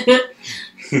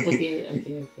 Okay,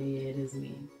 it is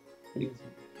me.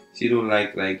 She don't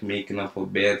like making up her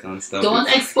bed and stuff. Don't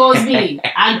expose me.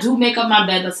 I do make up my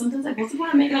bed, but sometimes like, what's the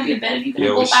point of making up your bed if you can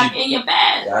go back in your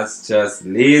bed? That's just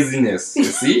laziness. You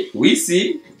see? We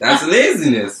see. That's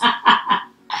laziness.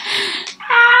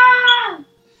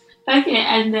 Okay,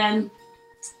 and then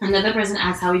another person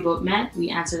asked how we both met. We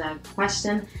answered that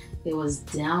question. It was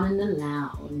down in the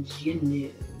lounge,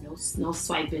 No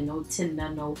swiping, no Tinder,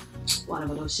 no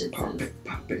whatever those shit is.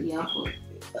 Pop it. Yep.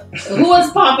 Who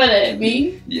was popping it?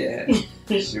 Me? Yeah.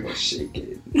 She was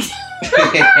shaking.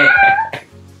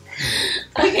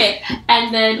 Okay,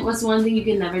 and then what's one thing you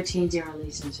can never change in a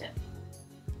relationship?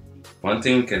 One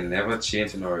thing we can never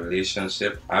change in our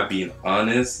relationship, I'm being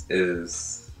honest,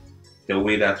 is the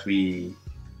way that we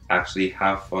actually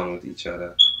have fun with each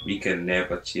other. We can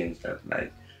never change that.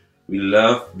 Like, we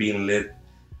love being lit.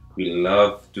 We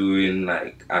love doing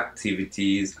like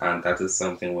activities, and that is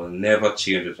something will never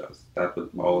change with us. That will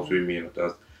always remain with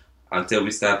us. Until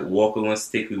we start walking on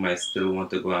stick, we might still want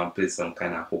to go and play some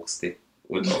kind of hook stick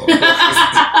with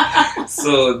our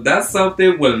So that's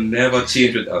something will never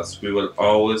change with us. We will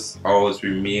always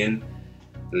remain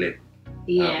lit.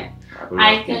 Yeah.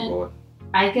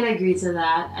 I can agree to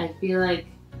that. I feel like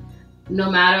no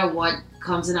matter what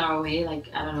comes in our way, like,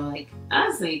 I don't know, like,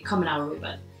 honestly, coming our way,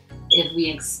 but if we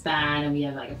expand and we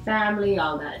have like a family,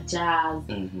 all that jazz.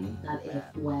 Mm-hmm. Not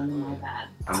if, when, my bad.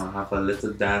 I'm gonna have a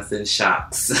little dancing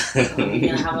shacks. So we're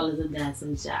gonna have a little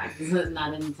dancing shack.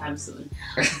 Not anytime soon.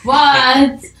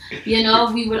 But, you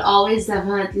know, we would always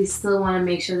definitely still want to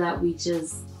make sure that we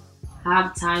just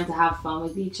have time to have fun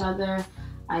with each other.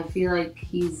 I feel like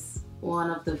he's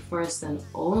one of the first and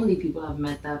only people I've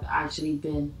met that have actually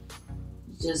been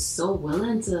just so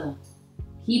willing to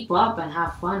keep up and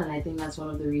have fun, and I think that's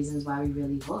one of the reasons why we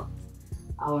really hooked.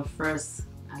 Our first,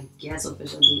 I guess,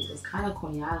 official date was kind of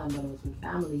Coney Island, but it was with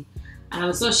family, and I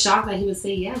was so shocked that he would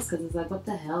say yes, because it's like, what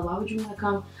the hell? Why would you want to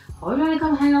come? Why would you want to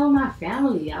come hang out with my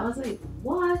family? I was like,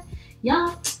 what?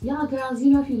 Y'all girls,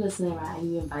 you know, if you're listening, right,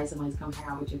 and you invite somebody to come hang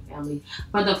out with your family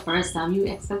for the first time, you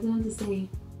expected him to say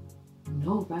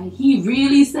no, right? He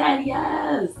really said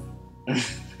yes.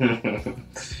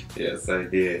 Yes, I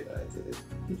did.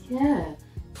 Yeah.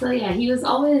 So yeah, he was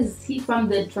always from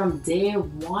day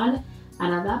one,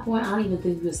 and at that point, I don't even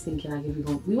think we was thinking like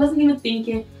if we wasn't even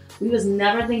thinking. We was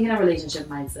never thinking a relationship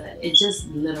mindset. It just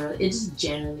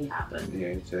genuinely happened.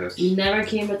 Yeah, We never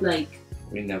came with like.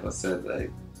 We never said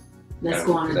like. Let's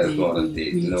go on a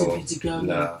date. We need to be together.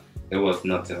 Nah, it was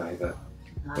nothing like that.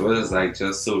 It was like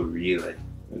just so real, like,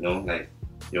 you know, like,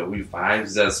 yo, we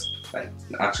vibes just like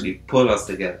actually pull us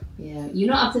together. Yeah, you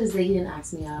know, up to this day, he didn't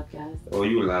ask me out, guys. Oh,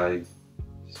 you lied.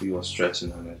 You were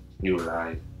stretching on it. You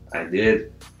lied. I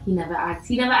did. He never asked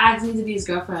me to be his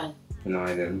girlfriend. No,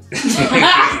 I didn't.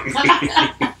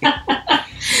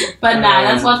 But nah,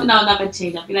 that's one thing I'll never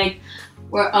change. I'll be like,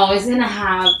 we're always gonna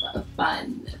have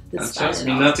fun. And trust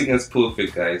me, nothing is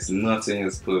perfect, guys. Nothing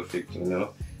is perfect, you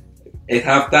know. At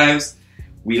half times,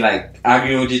 we like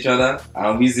argue with each other,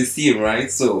 and we the same, right?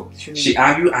 So True. She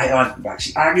argue, I argue back.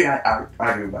 She argue, I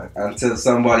argue back until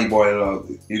somebody boil out,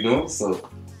 you know. So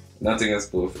nothing is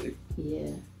perfect.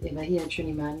 Yeah. If I hear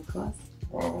Trini man class.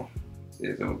 Oh,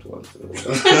 they don't want to.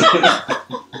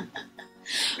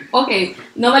 Okay,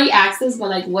 nobody asked this, but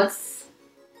like, what's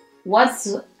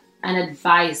an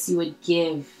advice you would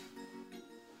give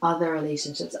other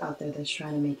relationships out there that's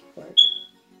trying to make it work?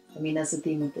 I mean, that's the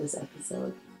theme of this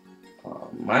episode.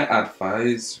 My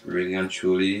advice, really and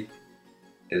truly,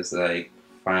 is like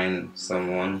find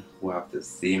someone who have the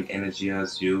same energy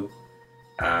as you,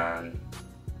 and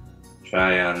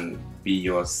try and be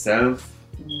yourself.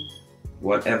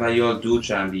 Whatever you'll do,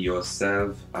 try and be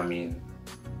yourself. I mean,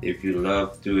 if you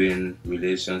love doing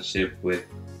relationship with,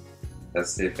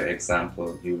 let's say for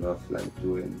example, you love like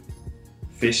doing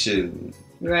fishing,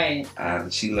 right?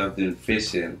 And she loved doing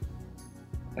fishing,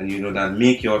 and you know that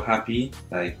make you all happy,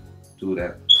 like do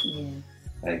that. Yeah.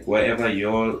 Like wherever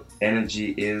your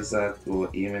energy is at or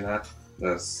aiming at,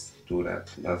 just do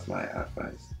that. That's my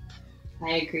advice.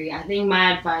 I agree. I think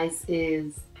my advice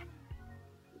is,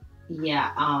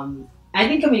 I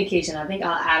think communication. I think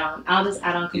I'll just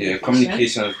add on communication. Yeah,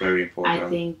 communication is very important. I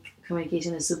think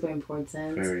communication is super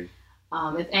important. Very.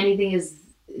 If anything is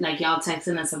like y'all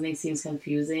texting and something seems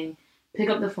confusing, pick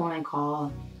up the phone and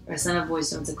call, or send a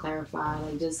voice note to clarify.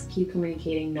 Like, just keep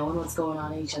communicating, knowing what's going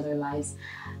on in each other's lives.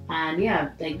 And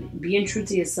yeah, like being true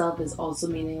to yourself is also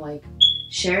meaning like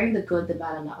sharing the good, the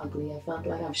bad, and the ugly. I felt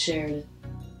like I've shared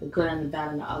the good and the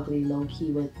bad and the ugly low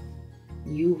key with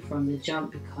you from the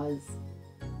jump, because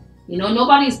you know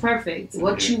nobody's perfect.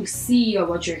 What you see or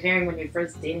what you're hearing when you're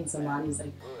first dating somebody is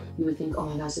like, you would think, oh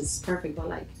my gosh, this is perfect, but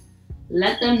like,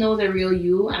 let them know the real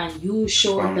you, and you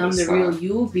show them the real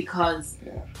you, because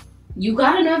you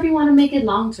gotta know if you want to make it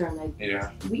long term. Like,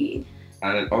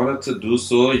 and in order to do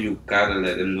so, you gotta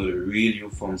let them know the real you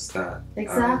from start.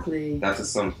 Exactly. That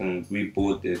is something we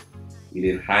both did. We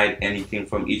didn't hide anything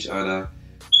from each other.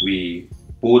 We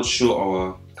both show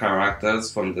our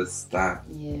characters from the start.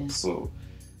 Yeah. So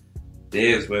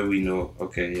there's where we know,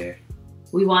 okay,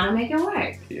 we want to make it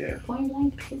work. Yeah. Point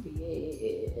blank,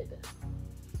 period.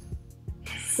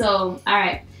 So,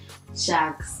 alright,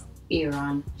 Shax,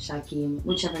 Aaron, Shakim,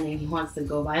 whichever name he wants to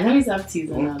go by. Let me stop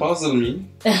teasing Don't him. puzzle me.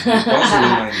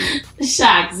 My name.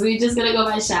 Shax, we're just gonna go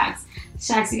by Shax.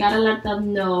 Shax, you gotta let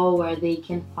them know where they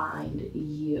can find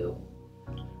you.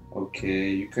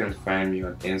 Okay, you can find me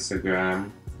on Instagram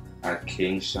at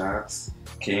King Shax,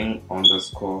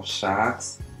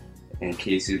 King_Shax. In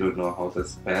case you don't know how to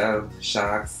spell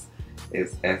Shax,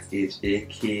 it's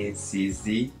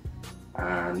SHAKCZ.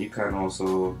 And you can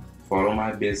also follow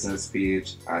my business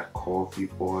page at Coffee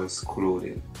Boys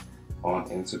Clothing on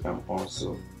Instagram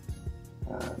also.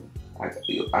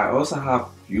 I also have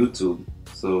YouTube,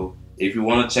 so if you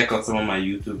want to check out some of my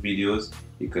YouTube videos,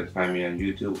 you can find me on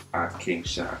YouTube at King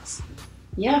Shax.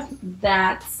 Yep,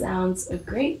 that sounds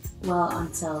great. Well,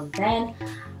 until then,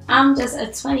 I'm just a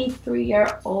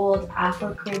 23-year-old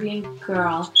Afro-Caribbean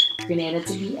girl, Grenada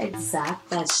to be exact,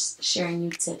 that's sharing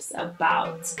you tips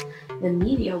about the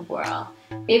media world.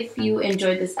 If you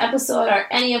enjoyed this episode or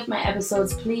any of my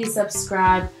episodes, please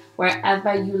subscribe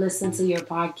wherever you listen to your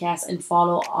podcast and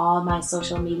follow all my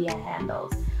social media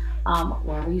handles.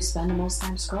 Wherever you spend the most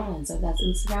time scrolling. So if that's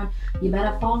Instagram, you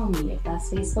better follow me. If that's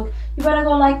Facebook, you better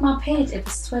go like my page. If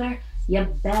it's Twitter, you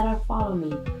better follow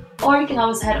me. Or you can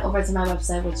always head over to my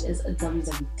website, which is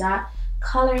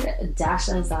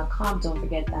www.colored-lens.com. Don't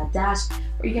forget that dash.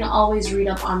 Or you can always read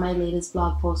up on my latest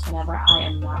blog post whenever I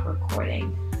am not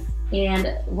recording.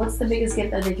 And what's the biggest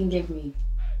gift that they can give me?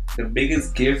 The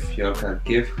biggest gift you can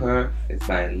give her is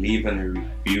by leaving a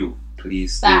review.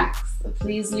 Please do. Facts.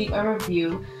 Please leave a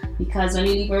review, because when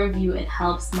you leave a review, it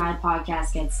helps my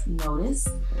podcast gets noticed.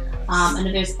 And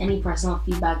if there's any personal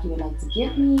feedback you would like to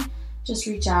give me, just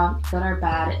reach out, good or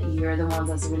bad. You're the ones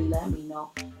that's really letting me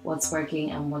know what's working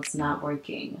and what's not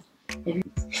working.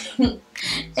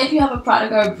 If you have a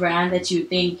product or a brand that you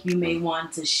think you may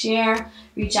want to share,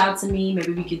 reach out to me.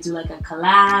 Maybe we could do like a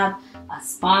collab, a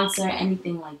sponsor,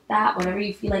 anything like that. Whatever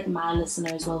you feel like my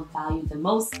listeners will value the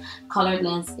most. Colored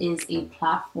Lens is a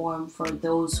platform for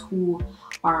those who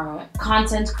are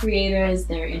content creators.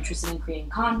 They're interested in creating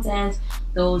content.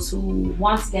 Those who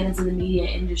want to get into the media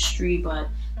industry but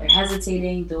they're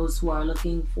hesitating. Those who are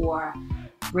looking for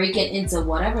breaking into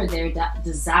whatever their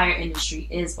desired industry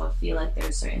is but feel like there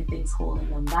are certain things holding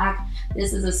them back.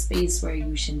 This is a space where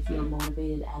you should feel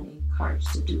motivated and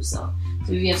encouraged to do so.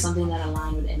 So if you have something that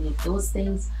aligns with any of those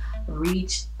things,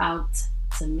 reach out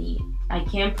to me. I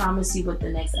can't promise you what the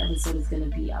next episode is going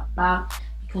to be about,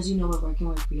 because you know we're working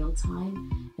with real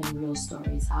time and real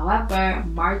stories. However,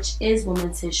 March is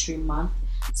Women's History Month,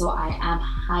 so I am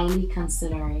highly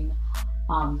considering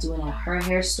doing a Her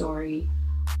Hair Story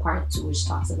Part 2, which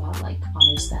talks about like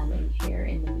understanding hair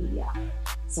in the media.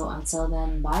 So until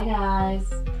then, bye guys.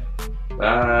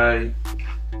 Bye.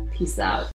 Peace out.